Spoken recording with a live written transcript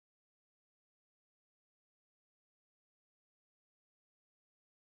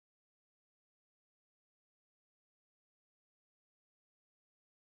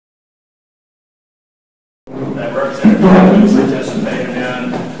that Representative Tillis participated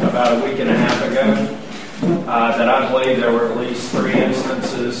in about a week and a half ago, that I believe there were at least 3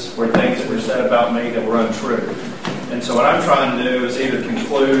 instances where things that were said about me that were untrue. And so what I'm trying to do is either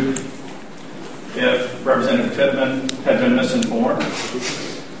conclude if Representative Pittman had been misinformed,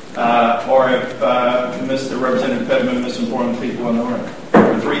 or if Mr. Representative Pittman misinformed the people in the room.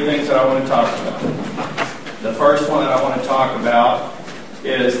 There are 3 things that I want to talk about. The first one that I want to talk about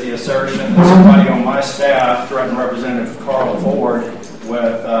is the assertion that somebody on my staff threatened Representative Carl Ford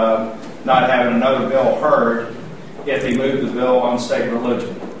with not having another bill heard if he moved the bill on state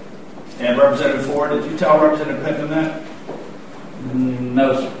religion. And Representative Ford, did you tell Representative Pittman that?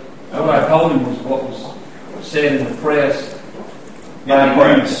 No, sir. What I told him was what was said in the press. In the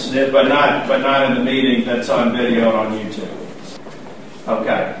press, but not in the meeting that's on video and on YouTube.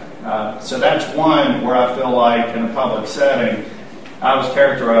 Okay, so that's one where I feel like in a public setting, I was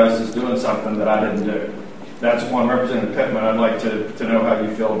characterized as doing something that I didn't do. That's one. Representative Pittman, I'd like to know how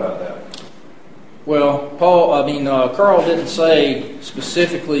you feel about that. Well, Carl didn't say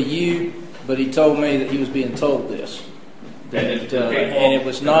specifically you, but he told me that he was being told this. And it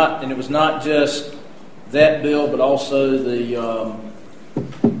was not just that bill, but also the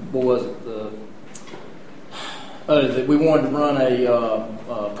what was it? That we wanted to run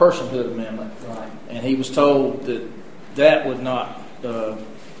a personhood amendment, Right. And he was told that would not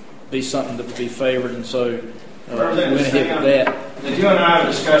be something that would be favored, and so we went ahead with that. Did you and I have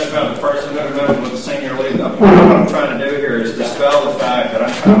a discussion about the personhood amendment with the senior leader? What I'm trying to do here is dispel the fact that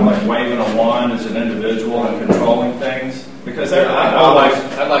I'm kind of like waving a wand as an individual and controlling things. Because it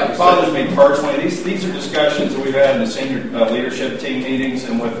bothers me personally. These are discussions that we've had in the senior leadership team meetings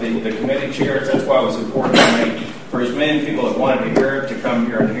and with the committee chairs. That's why it was important to me for as many people that wanted to hear it to come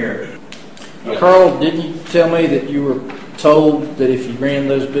here and hear it. Carl, didn't you tell me that you were told that if you ran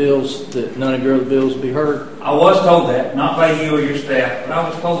those bills, that none of your other bills would be heard? I was told that, not by you or your staff, but I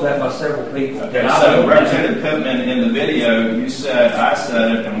was told that by several people. Okay, so Representative Pittman, in the video, you said I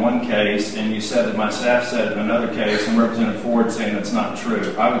said it in one case, and you said that my staff said it in another case, and Representative Ford saying that's not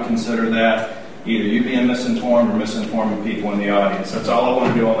true. I would consider that either you being misinformed or misinforming people in the audience. That's all I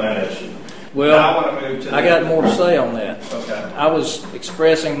want to do on that issue. Well, now I want to move to I got more to say on that. Okay. I was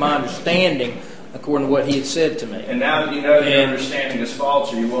expressing my understanding according to what he had said to me. And now that you know your understanding is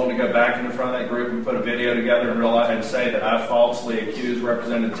false, are you willing to go back in front of that group and put a video together and realize and say that I falsely accused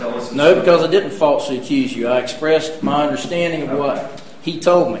Representative Tillis? No, because I didn't falsely accuse you. I expressed my understanding of what he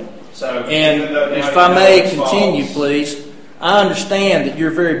told me. So, and if I may continue, please, I understand that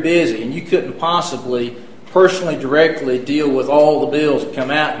you're very busy and you couldn't possibly personally, directly deal with all the bills that come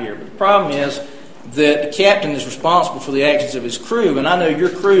out here. But the problem is that the captain is responsible for the actions of his crew, and I know your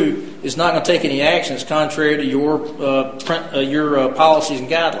crew is not going to take any actions contrary to your policies and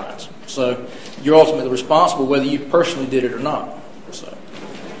guidelines. So you're ultimately responsible whether you personally did it or not. So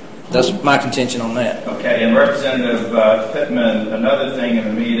that's my contention on that. Okay, and Representative Pittman, another thing in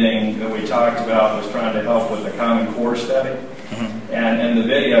the meeting that we talked about was trying to help with the Common Core study. And in the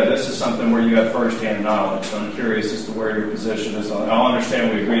video, this is something where you have first-hand knowledge, so I'm curious as to where your position is on it. I'll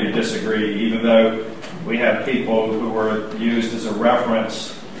understand we agree to disagree, even though we have people who were used as a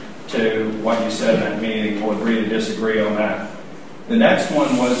reference to what you said in that meeting will agree to disagree on that. The next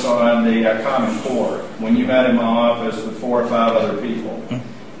one was on the Common Core, when you met in my office with 4 or 5 other people.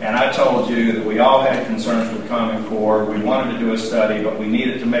 And I told you that we all had concerns with Common Core. We wanted to do a study, but we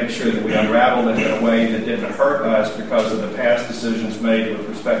needed to make sure that we unraveled it in a way that didn't hurt us because of the past decisions made with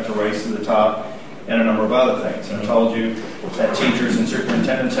respect to race to the top and a number of other things. I told you that teachers and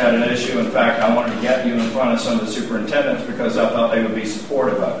superintendents had an issue. In fact, I wanted to get you in front of some of the superintendents because I thought they would be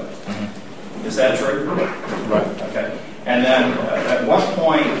supportive of it. Is that true? Right. Okay. And then at what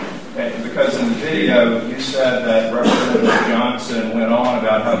point, because in the video you said that Representative Johnson went on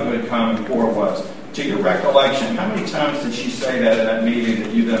about how good Common Core was. To your recollection, how many times did she say that in that meeting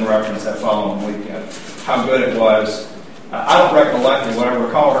that you then referenced that following weekend? How good it was? I don't recollect it. What I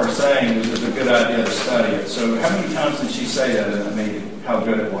recall her saying was it was a good idea to study it. So how many times did she say that in that meeting, how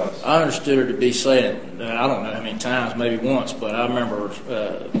good it was? I understood her to be saying it. I don't know how many times, maybe once, but I remember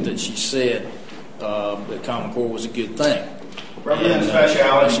that she said that Common Core was a good thing. Representative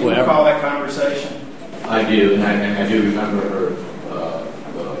Speciality, do you recall that conversation? I do, and I do remember her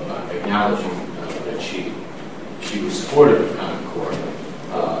acknowledging that she was supportive of Common Core,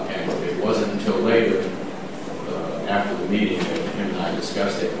 and it wasn't until later, after the meeting, that him and I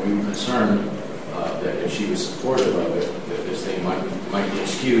discussed it, and we were concerned that if she was supportive of it, that this thing might get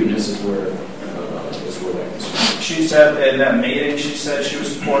skewed, and this is where that concern. She said in that meeting, she said she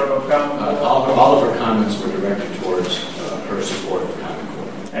was supportive of Common Core? All of her comments were directed towards her support of Common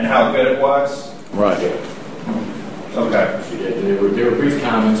Core. And how good it was? Right. Yeah. Okay. She did. They were brief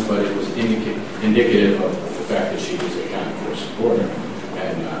comments, but it was indicative of the fact that she was a Common Core supporter.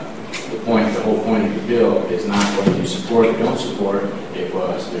 And the whole point of the bill is not whether you support or don't support. It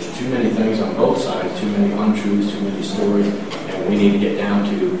was there's too many things on both sides, too many untruths, too many stories, and we need to get down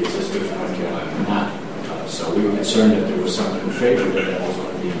to is this good for North Carolina or not. So we were concerned that there was someone who favored it that was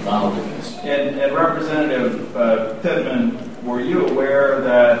going to be involved in this. And Representative Pittman, were you aware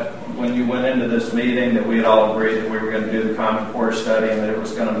that when you went into this meeting that we had all agreed that we were going to do the Common Core study and that it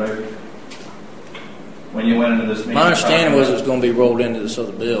was going to move? When you went into this meeting? My understanding was it was going to be rolled into this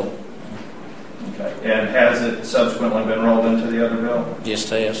other bill. Okay. And has it subsequently been rolled into the other bill? Yes,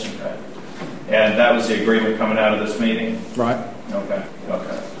 it has. Okay. And that was the agreement coming out of this meeting? Right. Okay.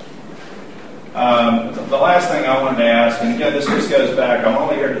 Okay. The last thing I wanted to ask, and again, this just goes back, I'm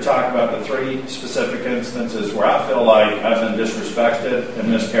only here to talk about the 3 specific instances where I feel like I've been disrespected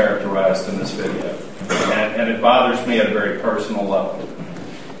and mischaracterized in this video. And it bothers me at a very personal level.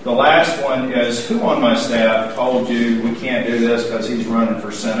 The last one is, who on my staff told you we can't do this because he's running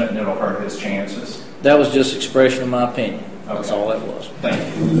for Senate and it'll hurt his chances? That was just expression of my opinion. That's Okay. all that was. Thank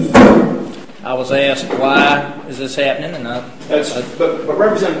you. I was asked, why is this happening? And But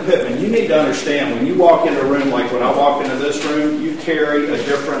Representative Pittman, you need to understand, when you walk into a room like when I walk into this room, you carry a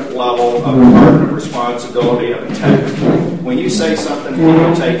different level of burden of responsibility of integrity. When you say something,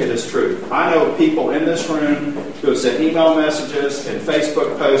 people take it as truth. I know people in this room who have sent email messages and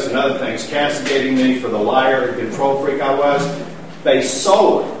Facebook posts and other things castigating me for the liar and control freak I was, based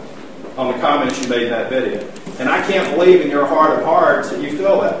solely on the comments you made in that video. And I can't believe in your heart of hearts that you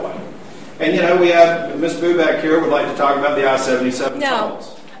feel that way. And, you know, we have Ms. Buback here would like to talk about the I-77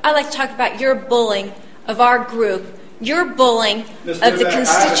 tunnels. I'd like to talk about your bullying of our group, your bullying Ms. of the Buback,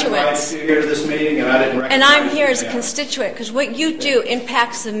 constituents. I didn't invite you here to this meeting, and I didn't recognize And I'm here as a you. constituent because what you do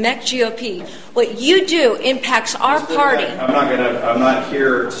impacts the MEC GOP. What you do impacts our Ms. Buback, party. I'm not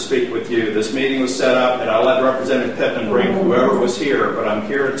here to speak with you. This meeting was set up, and I let Representative Pittman bring whoever was here, but I'm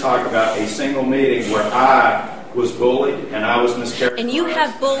here to talk about a single meeting where I was bullied and I was mischaracterized. And you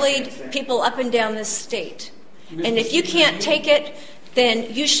have bullied people up and down this state. And if you can't take it,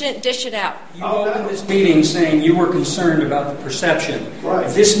 then you shouldn't dish it out. You opened this meeting saying you were concerned about the perception. Right.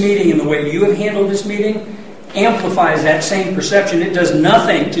 This meeting and the way you have handled this meeting amplifies that same perception. It does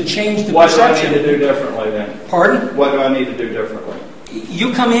nothing to change the perception. What do I need to do differently then? Pardon? What do I need to do differently?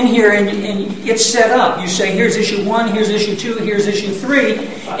 You come in here and it's set up. You say, here's issue 1, here's issue 2, here's issue 3,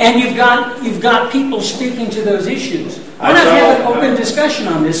 and you've got people speaking to those issues. We're not having an open discussion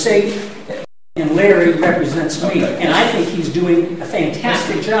on this. Say, and Larry represents me, and I think he's doing a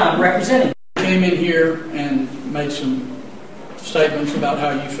fantastic job representing. Came in here and made some statements about how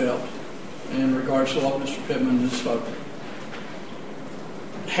you felt in regards to what Mr. Pittman has spoken.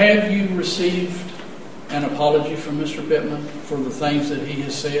 Have you received an apology from Mr. Pittman for the things that he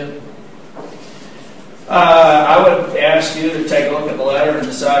has said? I would ask you to take a look at the letter and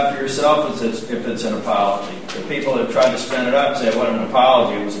decide for yourself if it's an apology. The people that tried to spin it up say it wasn't an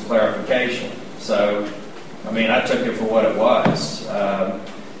apology, it was a clarification. So, I mean, I took it for what it was.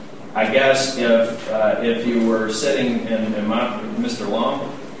 I guess if you were sitting in my, Mr.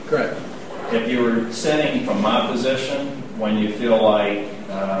 Long? Correct. If you were sitting from my position when you feel like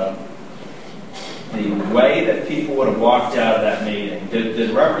the way that people would have walked out of that meeting,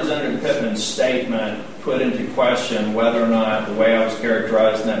 did Representative Pittman's statement put into question whether or not the way I was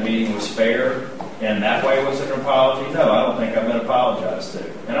characterized in that meeting was fair, and that way was it an apology? No, I don't think I've been apologized to.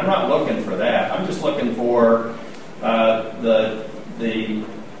 And I'm not looking for that. I'm just looking for a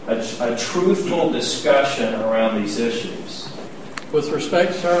truthful discussion around these issues. With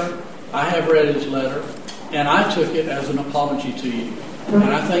respect, sir, I have read his letter, and I took it as an apology to you. And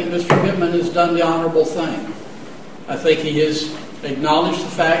I think Mr. Pittman has done the honorable thing. I think he has acknowledged the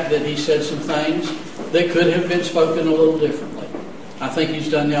fact that he said some things that could have been spoken a little differently. I think he's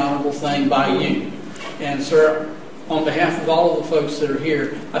done the honorable thing by you. And, sir, on behalf of all of the folks that are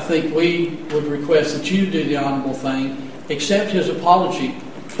here, I think we would request that you do the honorable thing, accept his apology,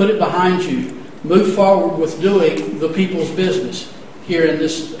 put it behind you, move forward with doing the people's business here in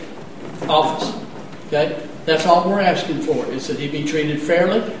this office. Okay? That's all we're asking for, is that he be treated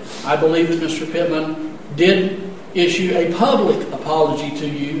fairly. I believe that Mr. Pittman did issue a public apology to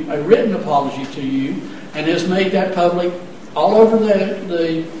you, a written apology to you, and has made that public all over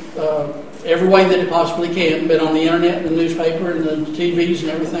the every way that it possibly can, been on the internet and the newspaper and the TVs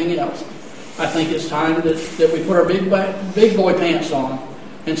and everything else. I think it's time that we put our big boy pants on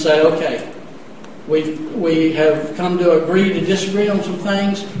and say, okay, we have come to agree to disagree on some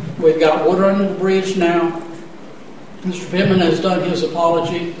things. We've got water under the bridge now. Mr. Pittman has done his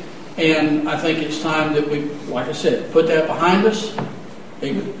apology, And I think it's time that we, like I said, put that behind us.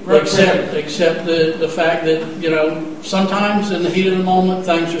 Accept the fact that, sometimes in the heat of the moment,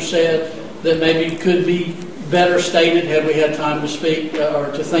 things are said that maybe could be better stated had we had time to speak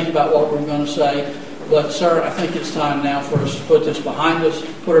or to think about what we're going to say. But, sir, I think it's time now for us to put this behind us,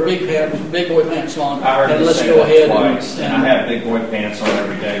 put our big boy pants on, and let's go ahead. And I have big boy pants on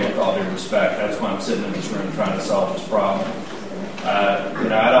every day with all due respect. That's why I'm sitting in this room trying to solve this problem.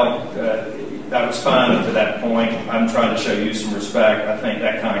 That was fine up to that point. I'm trying to show you some respect. I think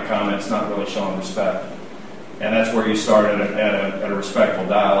that kind of comment's not really showing respect. And that's where you started at a respectful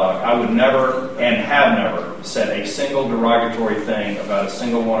dialogue. I would never and have never said a single derogatory thing about a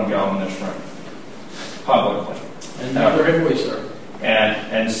single one of y'all in this room, publicly. And never have we, sir.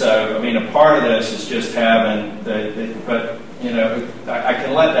 And so, a part of this is just having I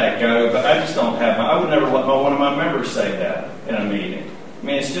can let that go, but I just don't have, I would never let one of my members say that in a meeting.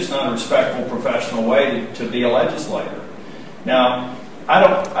 It's just not a respectful, professional way to be a legislator. Now,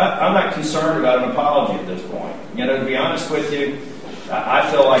 I'm not concerned about an apology at this point. To be honest with you, I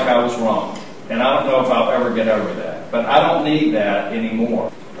feel like I was wrong. And I don't know if I'll ever get over that. But I don't need that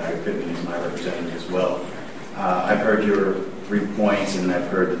anymore. Larry Pittman is my representative as well. I've heard your 3 points and I've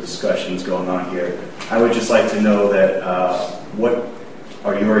heard the discussions going on here. I would just like to know that what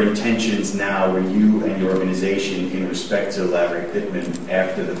are your intentions now with you and your organization in respect to Larry Pittman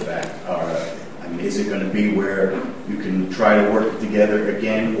after the fact? Is it going to be where you can try to work together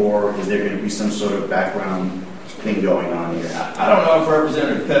again, or is there going to be some sort of background thing going on here? I don't know if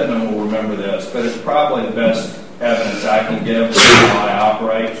Representative Pittman will remember this, but it's probably the best evidence I can give of how I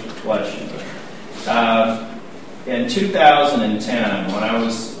operate. Bless you. In 2010, when I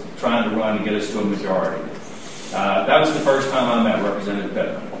was trying to run to get us to a majority, that was the first time I met Representative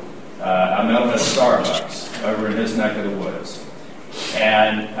Pittman. I met him at Starbucks over in his neck of the woods.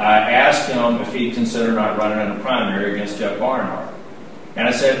 And I asked him if he'd consider not running in a primary against Jeff Barnhart. And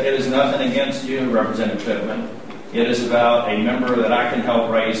I said, it is nothing against you, Representative Pittman. It is about a member that I can help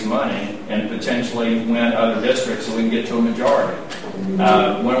raise money and potentially win other districts so we can get to a majority.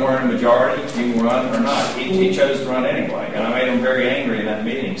 When we're in a majority, you can run or not. He chose to run anyway. And I made him very angry in that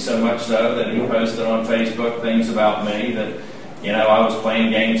meeting, so much so that he posted on Facebook things about me that, I was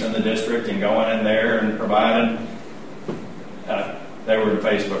playing games in the district and going in there and providing. They were in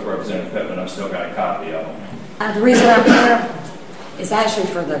Facebook, Representative Pittman. I've still got a copy of them. The reason I'm here is actually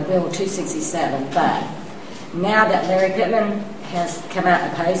for the Bill 267, but now that Larry Pittman has come out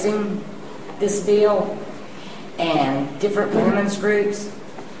opposing this bill and different women's groups.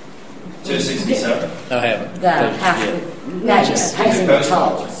 267? I haven't. Opposing the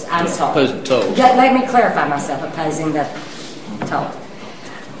tolls. I'm sorry. Opposing tolls. Let me clarify myself, opposing the tolls.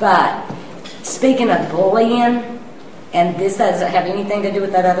 But speaking of bullying, and this doesn't have anything to do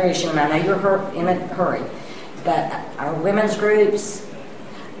with that other issue, and I know you're in a hurry, but our women's groups,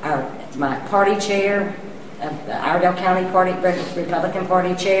 my party chair, the Iredell County Party, Republican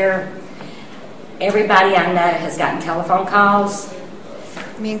Party chair, everybody I know has gotten telephone calls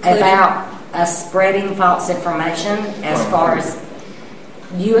about us spreading false information. As far as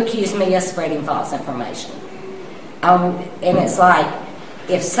you accuse me of spreading false information, and it's like,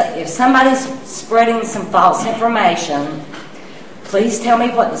 if somebody's spreading some false information, please tell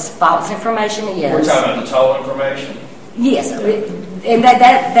me what the false information is. We're talking about the toll information? Yes, and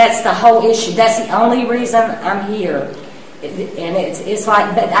that's the whole issue. That's the only reason I'm here. And it's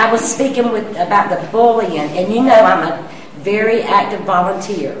like, but I was speaking about the bullying, and I'm a very active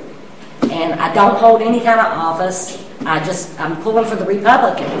volunteer, and I don't hold any kind of office. I'm pulling for the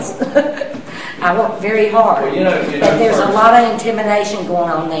Republicans. I work very hard, but there's a lot of intimidation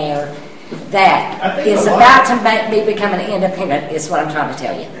going on there that is about to make me become an independent. Is what I'm trying to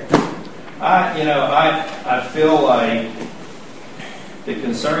tell you. I feel like the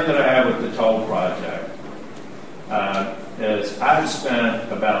concern that I have with the toll project is I've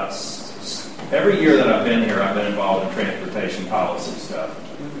spent about every year that I've been here, I've been involved in transportation policy stuff.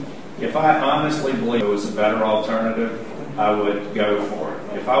 If I honestly believe it was a better alternative, I would go for it.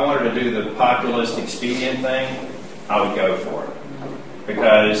 If I wanted to do the populist expedient thing, I would go for it.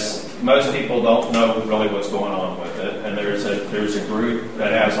 Because most people don't know really what's going on with it, and there's a group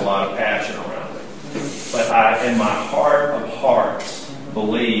that has a lot of passion around it. But I, in my heart of hearts,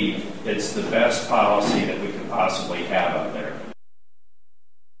 believe it's the best policy that we could possibly have up there.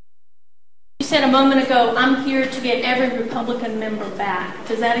 You said a moment ago, I'm here to get every Republican member back.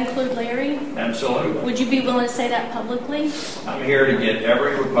 Does that include Larry? Absolutely. Would you be willing to say that publicly? I'm here to get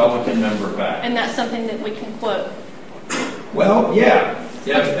every Republican member back. And that's something that we can quote? Well, yeah.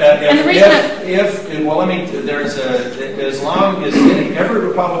 As long as every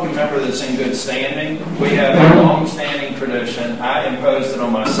Republican member that's in good standing, we have a long-standing tradition. I imposed it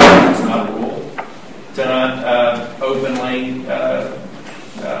on myself. It's not a rule to not openly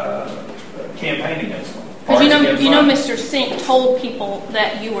campaign against them. Because you know, Mr. Sink told people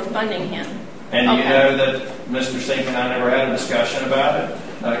that you were funding him. And you know that Mr. Sink and I never had a discussion about it.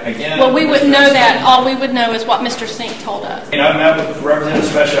 Again, well, we wouldn't know that. All we would know is what Mr. Sink told us. I've met with Representative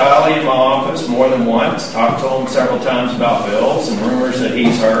Speciale in my office more than once, talked to him several times about bills and rumors that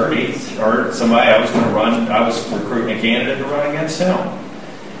he's heard. He's heard somebody I was recruiting a candidate to run against him.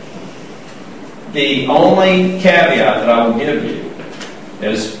 The only caveat that I will give you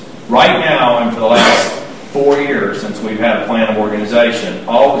is right now and for the last 4 years since we've had a plan of organization,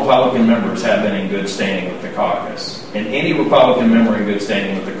 all Republican members have been in good standing with the caucus. And any Republican member in good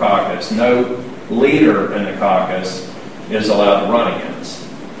standing with the caucus, no leader in the caucus is allowed to run against.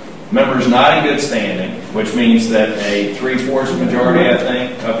 Members not in good standing, which means that a 3/4 majority, I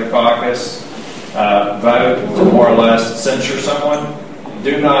think, of the caucus vote to more or less censure someone,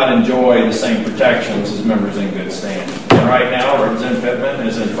 do not enjoy the same protections as members in good standing. And right now, Representative Pittman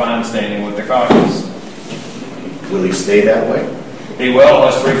is in fine standing with the caucus. Will he stay that way? He will,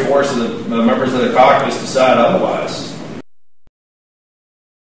 unless 3/4 of the members of the caucus decide otherwise.